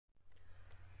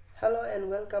Hello and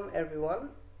welcome everyone.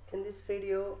 In this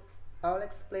video, I will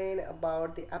explain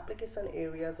about the application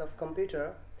areas of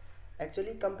computer.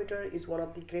 Actually, computer is one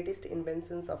of the greatest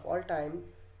inventions of all time.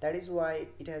 That is why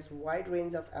it has wide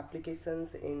range of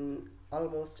applications in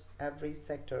almost every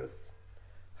sectors.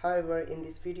 However, in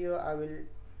this video, I will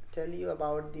tell you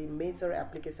about the major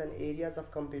application areas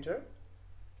of computer.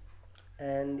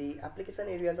 And the application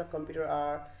areas of computer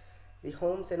are the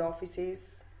homes and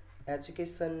offices,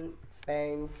 education,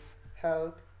 bank,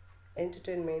 health,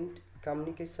 entertainment,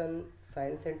 communication,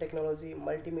 science and technology,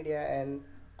 multimedia, and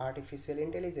artificial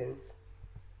intelligence.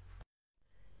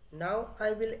 Now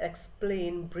I will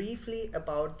explain briefly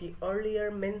about the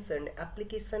earlier mentioned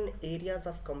application areas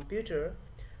of computer.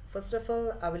 First of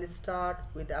all, I will start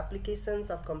with the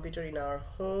applications of computer in our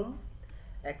home.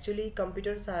 Actually,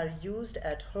 computers are used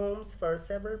at homes for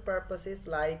several purposes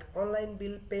like online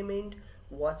bill payment,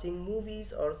 watching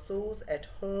movies or shows at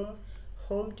home,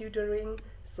 home tutoring,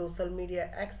 social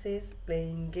media access,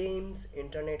 playing games,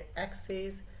 internet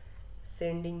access,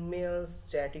 sending mails,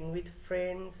 chatting with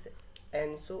friends,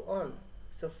 and so on.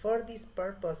 So for this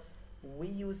purpose, we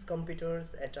use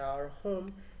computers at our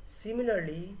home.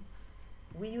 Similarly,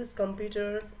 we use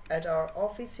computers at our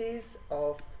offices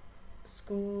of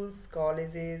schools,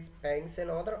 colleges, banks,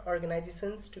 and other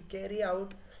organizations to carry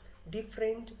out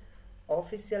different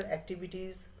official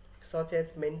activities such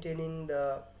as maintaining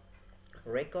the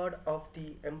record of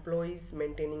the employees,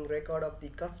 maintaining record of the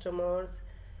customers.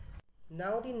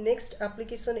 Now the next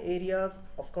application areas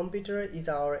of computer is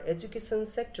our education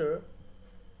sector.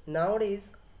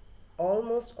 Nowadays,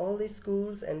 almost all the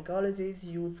schools and colleges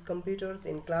use computers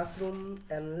in classroom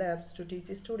and labs to teach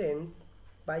students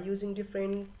by using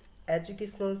different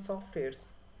educational softwares.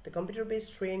 The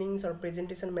computer-based trainings or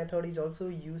presentation method is also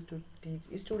used to teach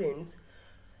students,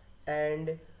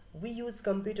 and we use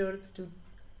computers to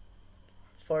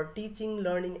for teaching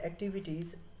learning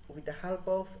activities with the help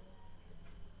of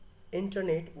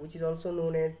internet, which is also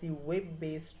known as the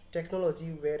web-based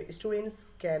technology, where students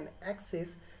can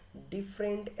access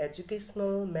different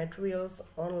educational materials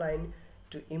online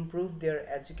to improve their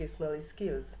educational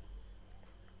skills.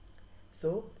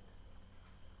 So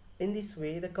in this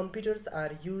way, the computers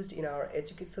are used in our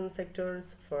education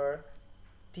sectors for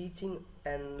teaching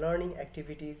and learning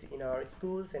activities in our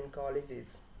schools and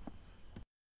colleges.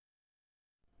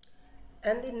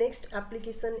 And the next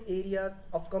application areas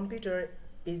of computer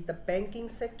is the banking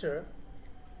sector.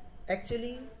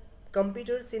 Actually,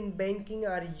 computers in banking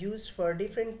are used for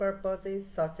different purposes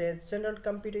such as general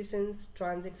computations,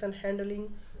 transaction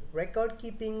handling, record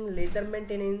keeping, ledger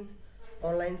maintenance,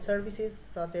 online services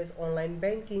such as online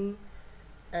banking.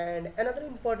 And another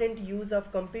important use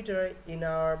of computer in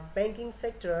our banking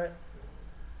sector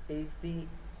is the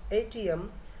ATM,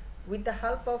 with the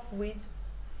help of which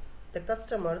the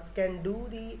customers can do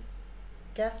the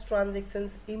cash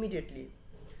transactions immediately.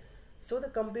 So the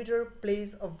computer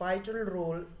plays a vital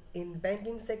role in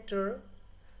banking sector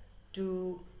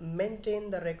to maintain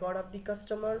the record of the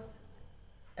customers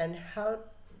and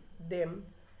help them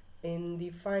in the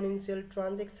financial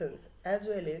transactions, as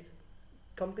well as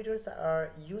computers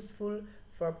are useful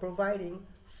for providing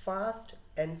fast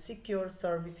and secure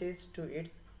services to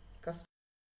its customers.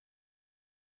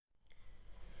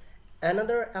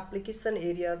 Another application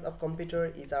areas of computer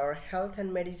is our health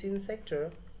and medicine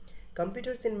sector.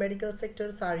 Computers in medical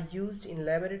sectors are used in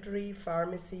laboratory,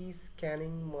 pharmacy,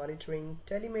 scanning, monitoring,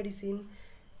 telemedicine,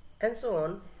 and so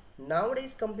on.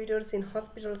 Nowadays, computers in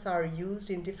hospitals are used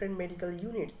in different medical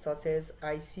units such as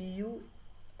ICU,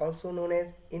 also known as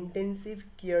intensive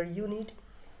care unit,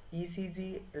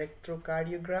 ECG,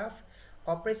 electrocardiograph,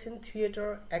 operation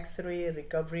theater, X-ray,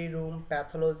 recovery room,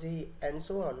 pathology, and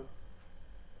so on.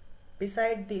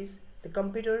 Beside this, the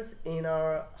computers in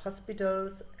our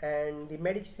hospitals and the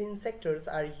medicine sectors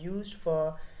are used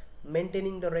for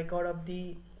maintaining the record of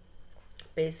the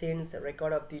patients, the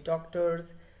record of the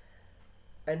doctors,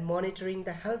 and monitoring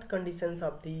the health conditions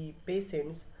of the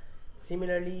patients.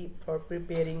 Similarly, for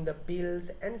preparing the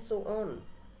bills and so on.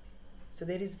 So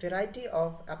there is variety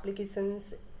of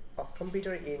applications of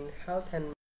computer in health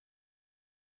and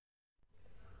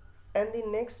the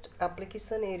next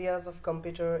application areas of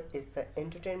computer is the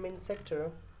entertainment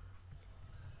sector.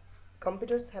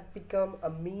 Computers have become a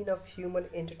mean of human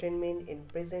entertainment in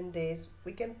present days.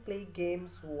 We can play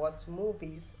games, watch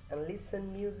movies, and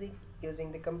listen music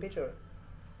using the computer.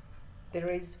 There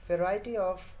is variety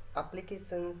of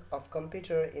applications of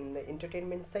computer in the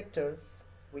entertainment sectors.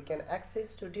 We can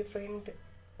access to different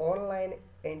online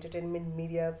entertainment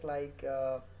medias like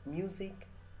music,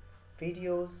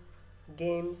 videos,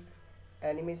 games,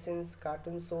 animations,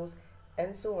 cartoon shows,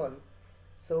 and so on.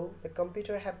 So the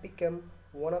computer have become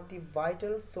one of the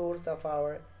vital source of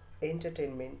our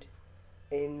entertainment.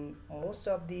 In most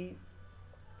of the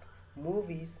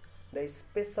movies, the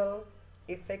special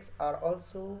effects are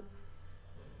also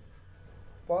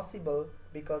possible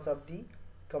because of the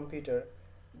computer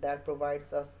that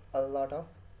provides us a lot of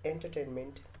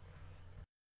entertainment.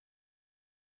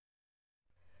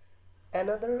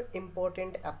 Another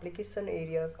important application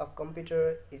areas of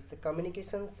computer is the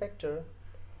communication sector.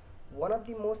 One of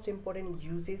the most important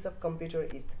uses of computer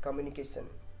is the communication.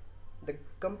 The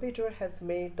computer has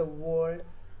made the world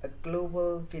a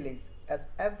global village as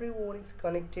everyone is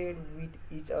connected with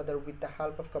each other with the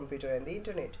help of computer and the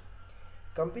internet.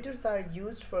 Computers are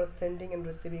used for sending and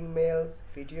receiving mails,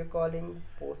 video calling,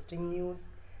 posting news,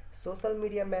 social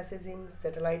media messaging,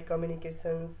 satellite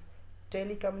communications,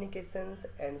 telecommunications,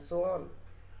 and so on.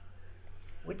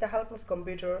 With the help of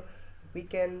computer, we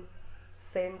can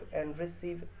send and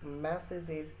receive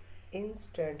messages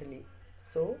instantly.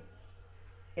 So,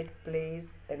 it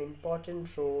plays an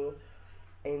important role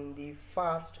in the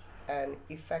fast and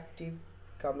effective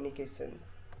communications.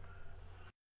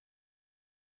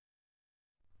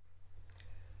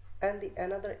 And the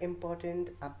another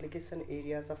important application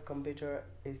areas of computer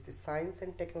is the science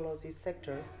and technology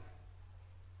sector.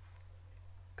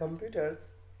 Computers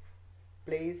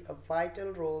plays a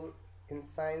vital role in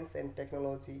science and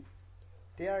technology.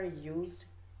 They are used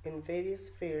in various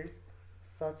fields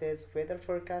such as weather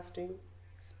forecasting,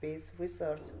 space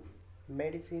research,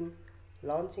 medicine,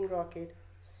 launching rocket,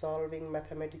 solving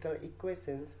mathematical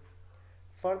equations.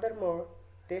 Furthermore,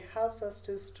 they help us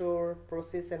to store,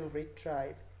 process and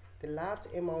retrieve the large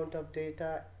amount of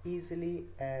data easily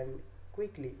and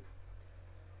quickly.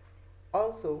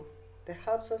 Also, they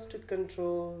help us to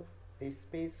control the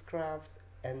spacecrafts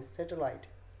and satellite.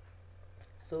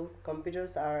 So,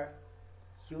 computers are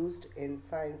used in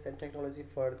science and technology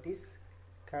for these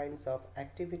kinds of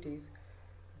activities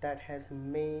that has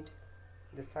made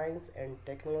the science and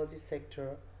technology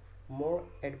sector more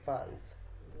advanced.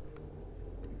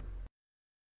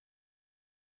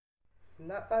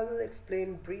 Now I will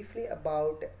explain briefly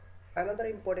about another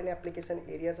important application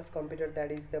areas of computer,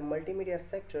 that is the multimedia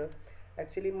sector.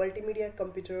 Actually, multimedia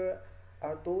computer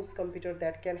are those computer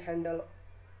that can handle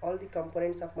all the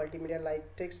components of multimedia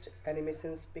like text,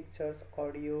 animations, pictures,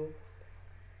 audio,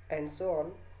 and so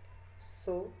on.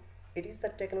 So it is the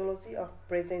technology of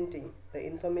presenting the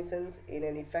informations in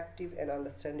an effective and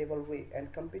understandable way,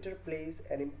 and computer plays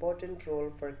an important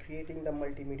role for creating the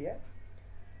multimedia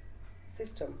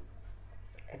system.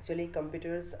 Actually,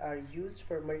 computers are used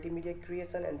for multimedia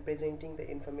creation and presenting the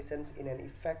informations in an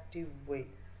effective way.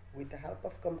 With the help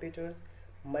of computers,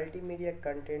 multimedia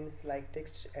contents like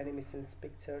text, animations,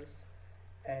 pictures,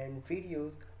 and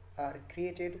videos are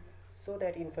created so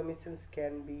that informations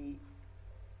can be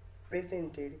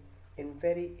presented in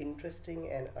very interesting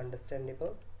and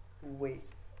understandable way.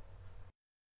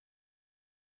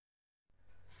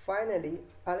 Finally,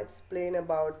 I'll explain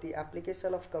about the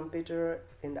application of computer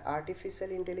in the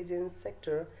artificial intelligence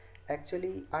sector.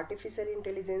 Actually, artificial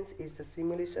intelligence is the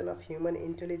simulation of human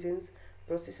intelligence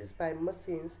processes by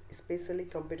machines, especially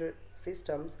computer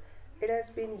systems. It has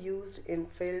been used in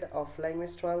field of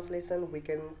language translation. We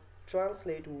can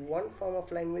translate one form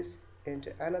of language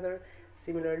into another.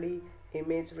 Similarly,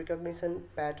 image recognition,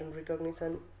 pattern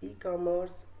recognition,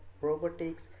 e-commerce,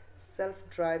 robotics,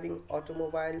 self-driving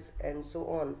automobiles, and so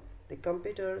on. The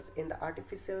computers in the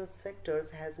artificial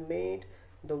sectors has made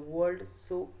the world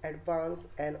so advanced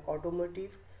and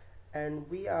automotive, and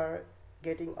we are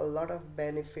getting a lot of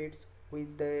benefits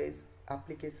with these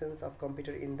applications of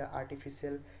computer in the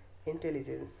artificial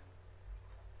intelligence.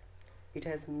 It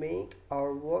has made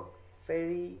our work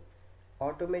very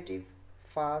automotive,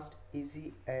 fast,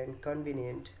 easy, and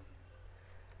convenient.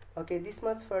 Okay, this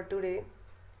much for today.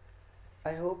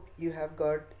 I hope you have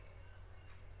got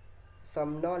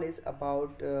some knowledge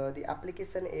about the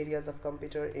application areas of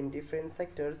computer in different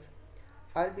sectors.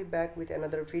 I'll be back with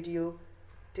another video.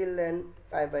 Till then,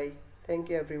 bye bye. Thank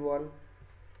you everyone.